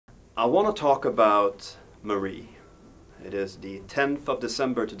I want to talk about Marie. It is the 10th of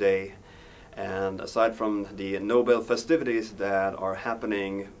December today, and aside from the Nobel festivities that are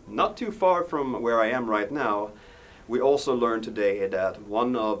happening not too far from where I am right now, we also learned today that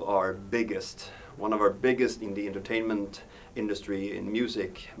one of our biggest in the entertainment industry in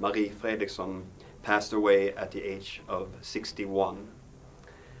music, Marie Fredriksson, passed away at the age of 61.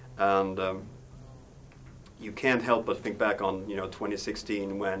 And you can't help but think back on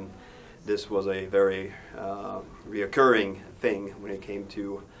 2016, when this was a very reoccurring thing when it came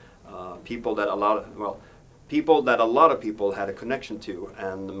to people that a lot of people had a connection to,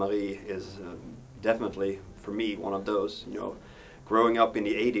 and Marie is definitely, for me, one of those. Growing up in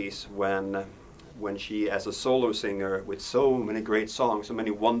the 80s, when she, as a solo singer with so many great songs, so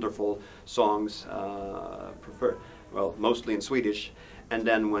many wonderful songs, mostly in Swedish, and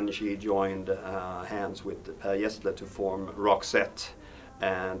then when she joined hands with Per Gessle to form Roxette,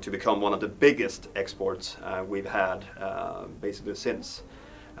 and to become one of the biggest exports we've had basically since.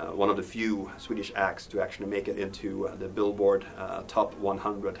 One of the few Swedish acts to actually make it into the Billboard Top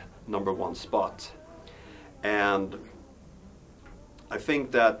 100 #1 spot. And I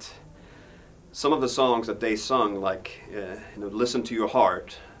think that some of the songs that they sung, like Listen to Your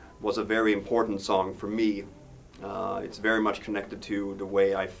Heart, was a very important song for me. It's very much connected to the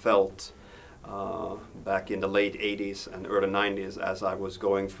way I felt back in the late 80s and early 90s, as I was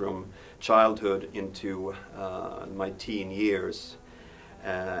going from childhood into my teen years.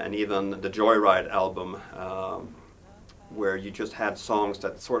 And even the Joyride album, where you just had songs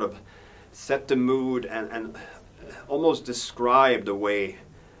that sort of set the mood and almost described the way,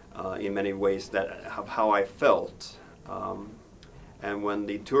 in many ways, of how I felt. And when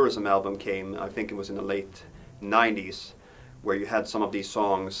the Tourism album came, I think it was in the late 90s, where you had some of these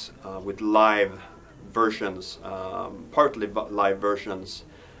songs with live versions, partly live versions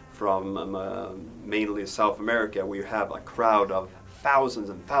from mainly South America, where you have a crowd of thousands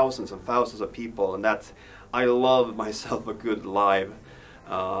and thousands and thousands of people, and I love myself a good live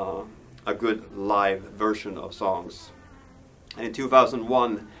version of songs. And in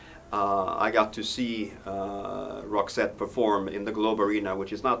 2001, I got to see Roxette perform in the Globe Arena,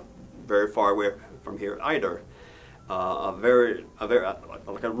 which is not very far away from here either.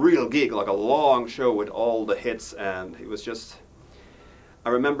 Like a real gig, like a long show with all the hits, and it was just. I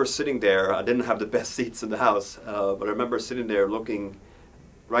remember sitting there. I didn't have the best seats in the house, but I remember sitting there looking.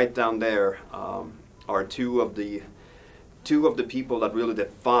 Right down there are two of the people that really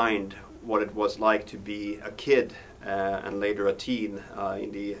defined what it was like to be a kid and later a teen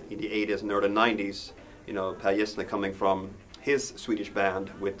in the 80s and early 90s. Per Gessle coming from his Swedish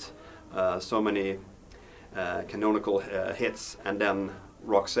band with so many canonical hits, and then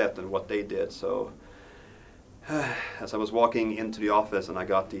Roxette and what they did. So as I was walking into the office and I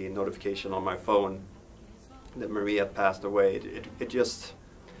got the notification on my phone that Marie had passed away, it just,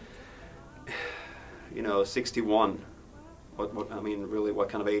 61. I mean, really, what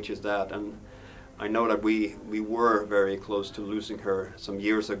kind of age is that? And I know that we were very close to losing her some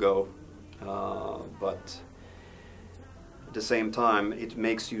years ago, but at the same time, it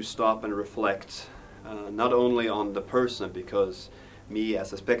makes you stop and reflect, not only on the person, because me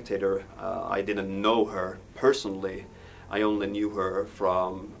as a spectator, I didn't know her personally. I only knew her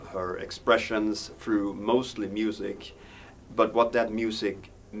from her expressions through mostly music, but what that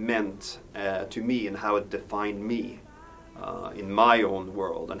music meant to me and how it defined me in my own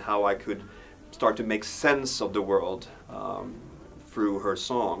world, and how I could start to make sense of the world through her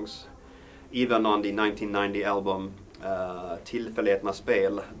songs. Even on the 1990 album Tillfälligheternas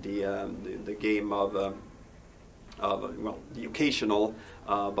spel, the game of the occasional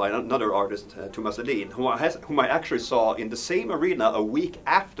by another artist, Thomas Ledin, whom I actually saw in the same arena a week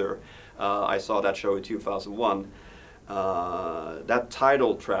after I saw that show in 2001. That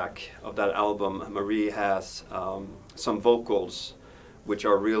title track of that album, Marie has some vocals which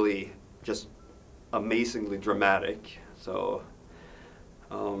are really just amazingly dramatic. So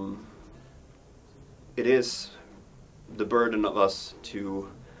it is the burden of us to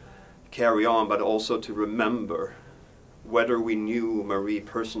carry on, but also to remember, whether we knew Marie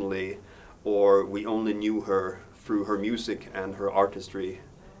personally or we only knew her through her music and her artistry,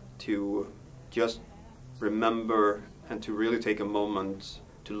 to just remember and to really take a moment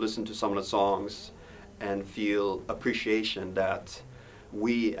to listen to some of the songs and feel appreciation that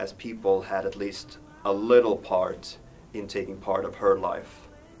we as people had at least a little part in taking part of her life,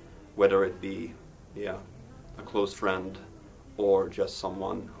 whether it be a close friend or just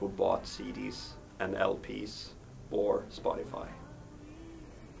someone who bought CDs and LPs or Spotify.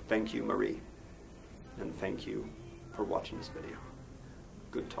 Thank you, Marie, and thank you for watching this video.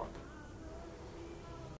 Good talk.